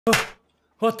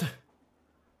What the?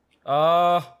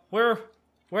 Where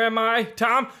am I?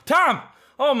 Tom? Tom!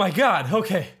 Oh my god,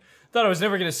 okay. Thought I was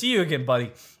never gonna see you again,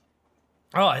 buddy.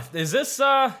 Oh, is this,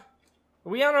 are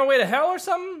we on our way to hell or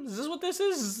something? Is this what this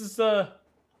is? Is this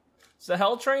the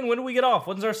hell train? When do we get off?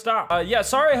 When's our stop? Yeah,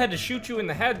 sorry I had to shoot you in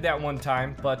the head that one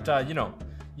time, but, you know,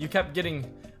 you kept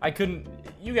getting,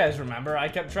 you guys remember, I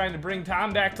kept trying to bring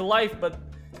Tom back to life, but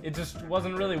it just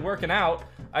wasn't really working out.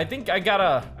 I think I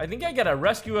gotta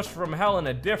rescue us from hell in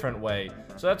a different way.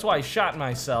 So that's why I shot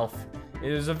myself.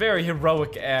 It was a very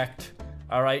heroic act.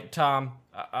 All right, Tom,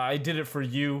 I did it for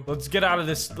you. Let's get out of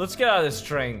this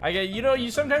train.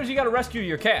 Sometimes you gotta rescue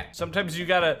your cat. Sometimes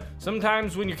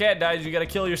when your cat dies, you gotta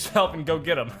kill yourself and go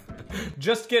get him.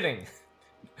 Just kidding.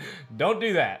 Don't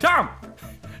do that. Tom!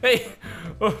 Hey,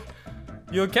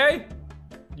 you okay?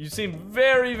 You seem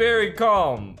very, very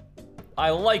calm.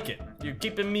 I like it. You're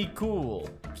keeping me cool.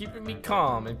 Keeping me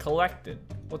calm and collected.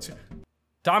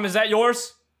 Tom, is that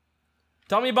yours?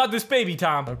 Tell me about this baby,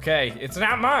 Tom. Okay, it's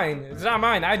not mine. It's not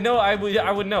mine. I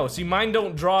would know. See, mine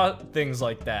don't draw things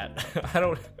like that. I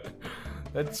don't.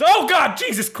 Oh God,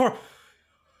 Jesus Christ.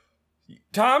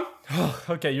 Tom?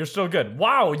 Okay, you're still good.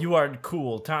 Wow, you are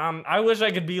cool, Tom. I wish I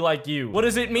could be like you. What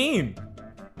does it mean?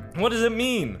 What does it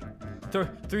mean?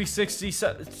 360,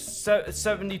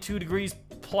 72 degrees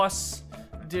plus.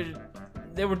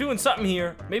 They were doing something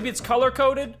here. Maybe it's color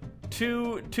coded.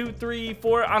 2, 3,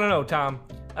 4. I don't know, Tom.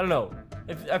 I don't know.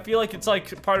 I feel like it's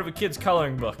like part of a kid's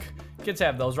coloring book. Kids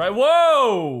have those, right?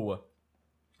 Whoa!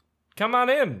 Come on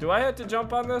in. Do I have to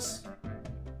jump on this?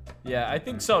 Yeah, I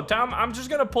think so. Tom, I'm just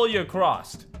gonna pull you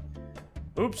across.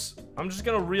 Oops. I'm just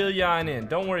gonna reel you on in.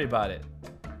 Don't worry about it.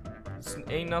 This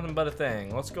ain't nothing but a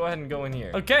thing. Let's go ahead and go in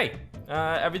here. Okay.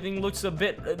 Everything looks a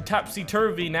bit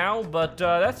topsy-turvy now, but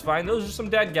that's fine. Those are some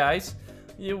dead guys.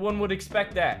 One would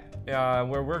expect that.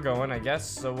 Where we're going, I guess.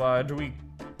 So, do we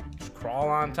just crawl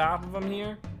on top of them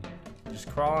here? Just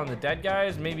crawl on the dead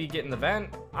guys? Maybe get in the vent?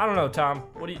 I don't know, Tom.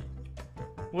 What do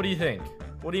you think?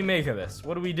 What do you make of this?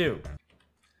 What do we do?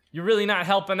 You're really not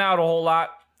helping out a whole lot.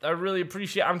 I really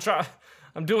appreciate.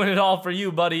 I'm doing it all for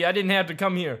you, buddy. I didn't have to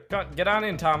come here. Get on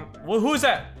in, Tom. Who's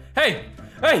that? Hey,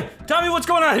 Tommy, what's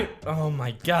going on here? Oh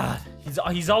my God,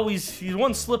 he's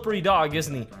one slippery dog,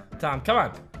 isn't he? Tom, come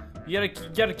on. You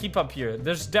gotta keep up here.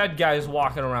 There's dead guys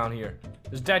walking around here.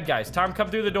 There's dead guys. Tom, come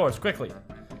through the doors quickly.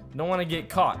 Don't want to get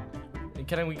caught.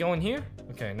 Can we go in here?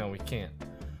 Okay, no, we can't.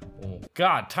 Oh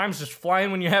God, time's just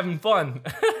flying when you're having fun.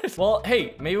 Well,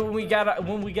 hey, maybe when we get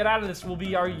out of this, we'll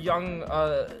be our young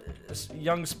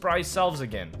spry selves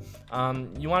again.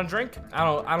 You want a drink?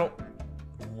 I don't.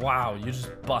 Wow, you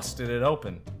just busted it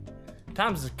open.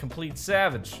 Tom's a complete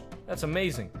savage. That's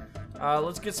amazing.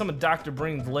 Let's get some of Dr.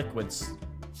 Breen's liquids.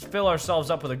 Let's fill ourselves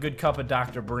up with a good cup of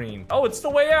Dr. Breen. Oh, it's the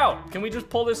way out. Can we just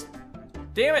pull this?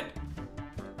 Damn it.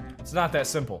 It's not that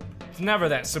simple. It's never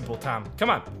that simple, Tom. Come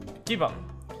on, keep up.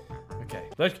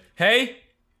 Okay, hey,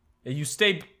 you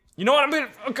stay. You know what, I'm gonna,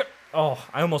 okay. Oh,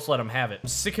 I almost let him have it. I'm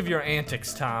sick of your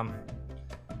antics, Tom.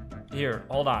 Here,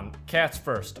 hold on, cats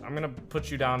first. I'm gonna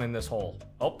put you down in this hole.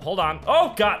 Oh, hold on.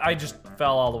 Oh God, I just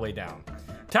fell all the way down.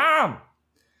 Tom,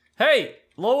 hey,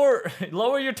 lower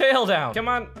your tail down. Come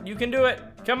on, you can do it.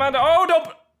 Come on, oh, don't.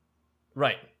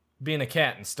 Right, being a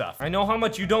cat and stuff. I know how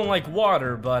much you don't like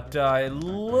water, but it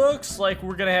looks like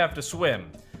we're gonna have to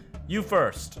swim. You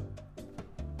first.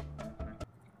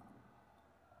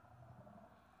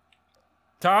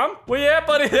 Tom, where you at,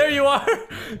 buddy? There you are.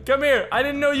 Come here. I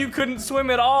didn't know you couldn't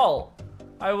swim at all.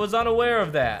 I was unaware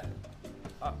of that.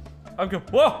 Okay.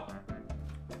 Whoa!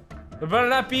 There better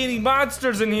not be any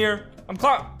monsters in here.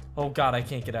 Oh God, I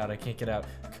can't get out. I can't get out.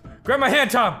 Grab my hand,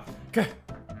 Tom. Okay.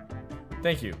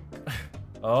 Thank you.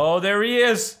 Oh, there he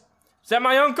is. Is that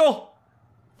my uncle?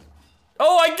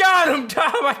 Oh, I got him,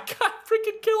 Tom. I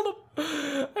freaking killed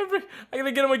him. I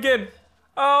gotta get him again.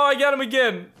 Oh, I got him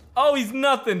again. Oh, he's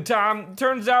nothing, Tom.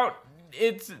 Turns out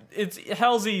it's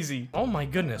hell's easy. Oh my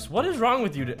goodness, what is wrong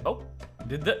with you? Oh,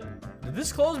 did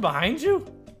this close behind you?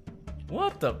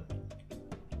 What the?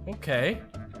 Okay.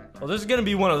 Well, this is gonna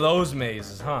be one of those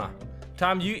mazes, huh?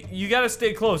 Tom, you gotta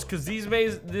stay close, cause this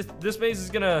maze is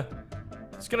gonna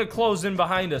close in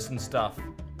behind us and stuff.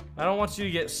 I don't want you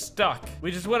to get stuck. I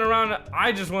just went around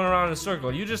in a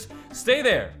circle. You just stay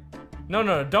there.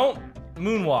 No, don't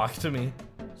moonwalk to me.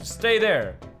 Just stay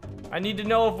there. I need to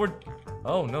know if we're...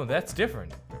 Oh, no, that's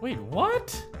different. Wait,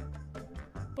 what?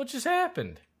 What just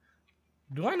happened?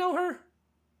 Do I know her?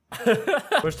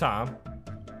 Where's Tom?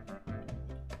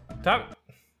 Tom?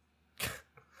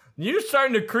 You're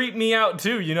starting to creep me out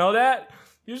too, you know that?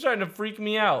 You're starting to freak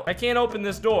me out. I can't open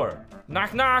this door.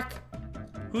 Knock, knock.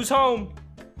 Who's home?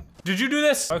 Did you do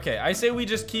this? Okay, I say we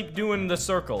just keep doing the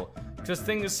circle. Because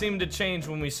things seem to change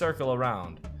when we circle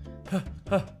around.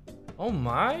 Oh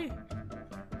my.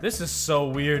 This is so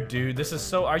weird, dude. This is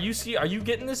so, are you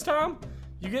getting this, Tom?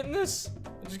 You getting this?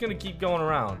 I'm just gonna keep going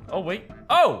around. Oh, wait.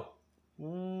 Oh!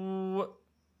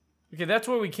 Okay, that's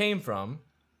where we came from.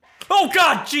 Oh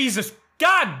God, Jesus!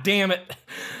 God damn it!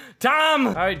 Tom!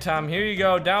 All right, Tom, here you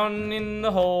go, down in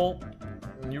the hole.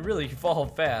 You really fall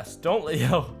fast. Don't let,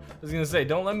 yo, I was gonna say,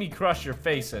 don't let me crush your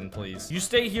face in, please. You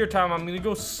stay here, Tom, I'm gonna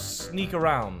go sneak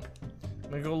around. I'm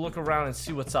gonna go look around and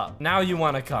see what's up. Now you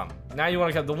wanna come. Now you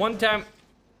wanna come. The one time,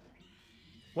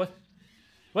 what?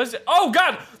 What is it? Oh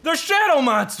God, they're shadow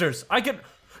monsters! I can,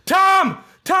 Tom!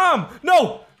 Tom,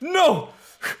 no, no!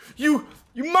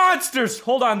 You monsters!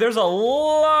 Hold on, there's a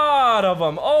lot of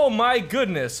them. Oh my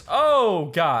goodness. Oh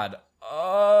God.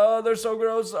 Oh, they're so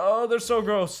gross. Oh, they're so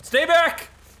gross. Stay back!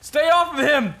 Stay off of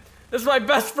him! This is my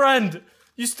best friend!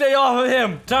 You stay off of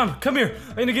him! Tom, come here.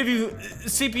 I'm gonna give you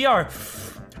CPR.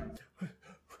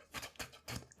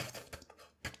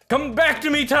 Come back to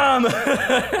me, Tom!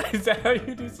 Is that how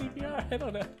you do CPR? I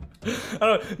don't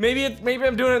know. Maybe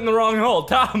I'm doing it in the wrong hole.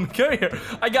 Tom, come here.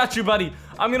 I got you, buddy.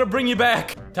 I'm gonna bring you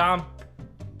back. Tom,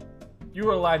 you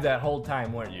were alive that whole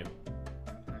time, weren't you?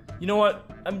 You know what?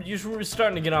 You were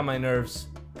starting to get on my nerves.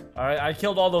 Alright, I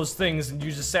killed all those things and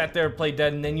you just sat there and played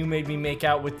dead and then you made me make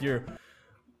out with your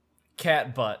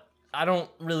cat butt. I don't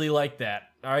really like that.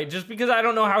 Alright, just because I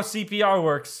don't know how CPR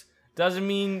works doesn't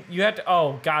mean you have to.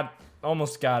 Oh God,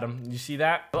 almost got him. You see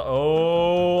that?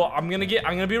 Oh, I'm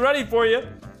gonna be ready for you.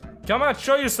 Come on,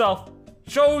 show yourself.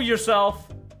 Show yourself.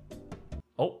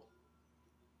 Oh.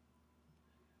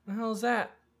 What the hell is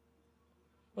that?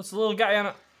 What's the little guy on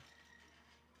a...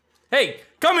 Hey,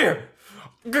 come here!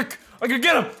 I can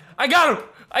get him! I got him!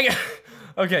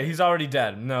 Okay, he's already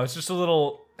dead. No, it's just a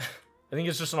little... I think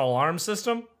it's just an alarm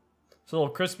system. It's a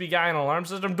little crispy guy in an alarm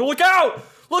system. Look out!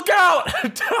 Look out!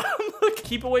 Tom, look.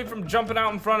 Keep away from jumping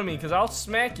out in front of me, because I'll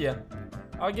smack you.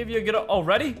 I'll give you a good... Oh,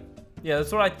 ready? Yeah,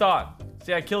 that's what I thought.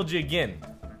 See, I killed you again.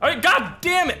 Alright, God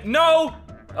damn it! No!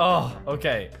 Oh,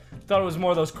 okay. Thought it was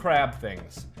more of those crab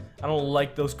things. I don't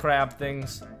like those crab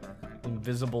things.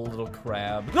 Invisible little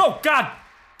crab. Oh, God!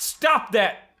 Stop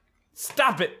that!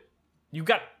 Stop it! You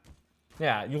got...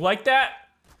 Yeah, you like that?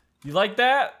 You like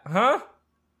that? Huh? I'm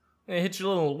gonna hit your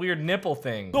little weird nipple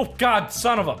thing. Oh, God,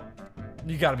 son of a...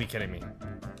 You gotta be kidding me.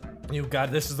 You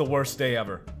God, this is the worst day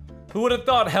ever. Who would have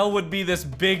thought hell would be this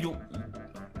big,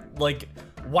 like,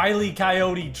 Wile E.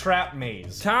 Coyote trap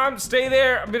maze? Tom, stay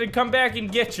there. I'm gonna come back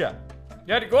and get you.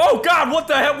 You had to go. Oh God, what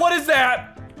the hell? What is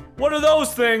that? What are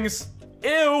those things?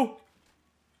 Ew.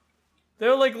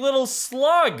 They're like little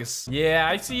slugs. Yeah,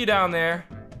 I see you down there.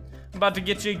 I'm about to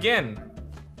get you again.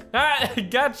 Ah,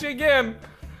 got you again.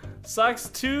 Sucks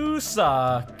to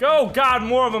suck. Oh God,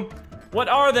 more of them. What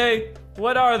are they?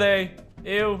 What are they?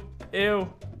 Ew,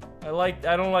 ew.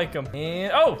 I don't like them.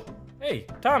 And, oh, hey,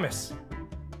 Thomas.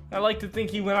 I like to think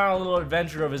he went on a little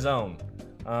adventure of his own.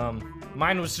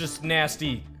 Mine was just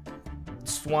nasty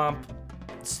swamp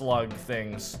slug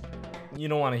things. You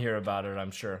don't want to hear about it,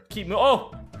 I'm sure.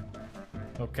 Oh!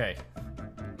 Okay.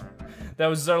 That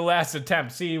was their last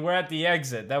attempt. See, we're at the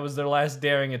exit. That was their last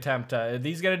daring attempt. Are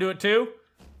these gonna do it too?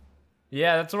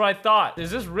 Yeah, that's what I thought.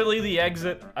 Is this really the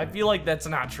exit? I feel like that's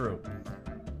not true.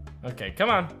 Okay, come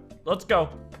on. Let's go.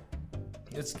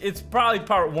 It's probably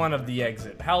part one of the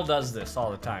exit. Hell does this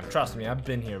all the time. Trust me, I've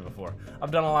been here before.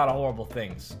 I've done a lot of horrible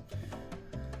things.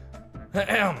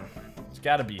 It's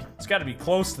gotta be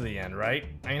close to the end, right?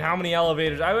 I mean, how many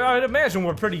elevators? I would imagine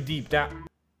we're pretty deep down.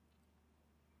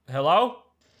 Hello?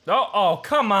 Oh,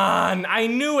 come on. I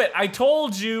knew it. I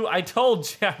told you.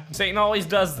 Satan always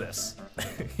does this.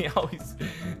 He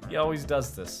always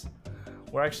does this.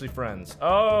 We're actually friends.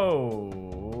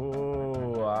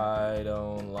 Oh, I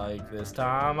don't like this,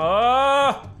 Tom.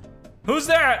 Oh, who's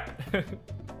that? I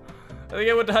think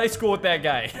I went to high school with that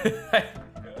guy.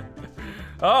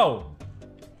 Oh,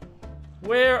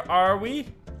 where are we?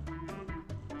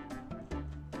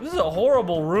 This is a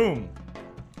horrible room.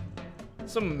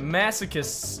 Some masochist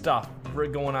stuff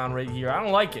going on right here. I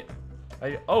don't like it.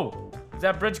 Oh, is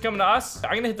that bridge coming to us?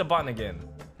 I'm gonna hit the button again.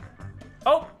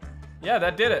 Oh, yeah,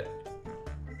 that did it.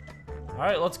 All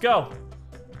right, let's go.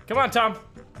 Come on, Tom.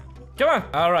 Come on.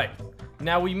 All right.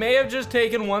 Now, we may have just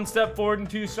taken one step forward and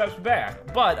 2 steps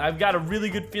back, but I've got a really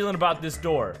good feeling about this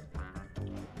door.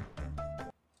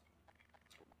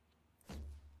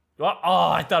 Oh,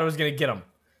 I thought I was gonna get him.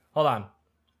 Hold on.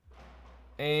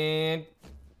 And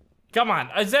come on.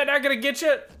 Is that not gonna get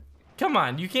you? Come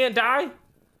on, you can't die?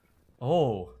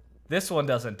 Oh, this one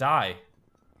doesn't die.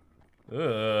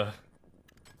 Ugh.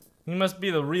 He must be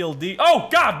the real D. Oh,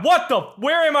 God, what the?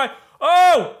 Where am I?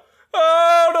 Oh!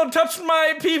 Oh, don't touch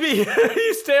my PB.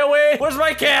 You stay away. Where's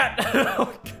my cat?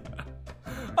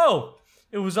 Oh,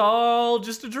 it was all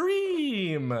just a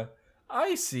dream.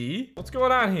 I see. What's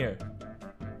going on here?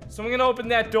 Someone gonna open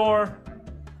that door?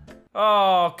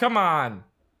 Oh, come on.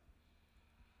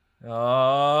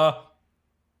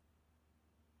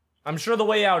 I'm sure the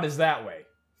way out is that way.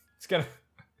 It's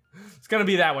gonna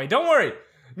be that way. Don't worry.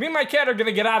 Me and my cat are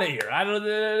gonna get out of here.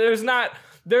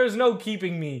 There's no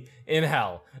keeping me in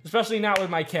hell, especially not with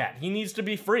my cat. He needs to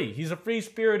be free. He's a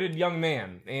free-spirited young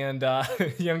man and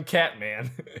young cat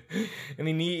man, and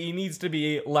he needs to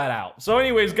be let out. So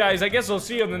anyways, guys, I guess I'll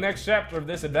see you in the next chapter of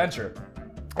this adventure.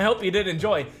 I hope you did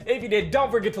enjoy. If you did,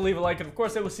 don't forget to leave a like, and of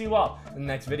course, I will see you all in the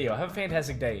next video. Have a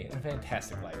fantastic day and a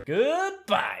fantastic life.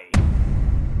 Goodbye.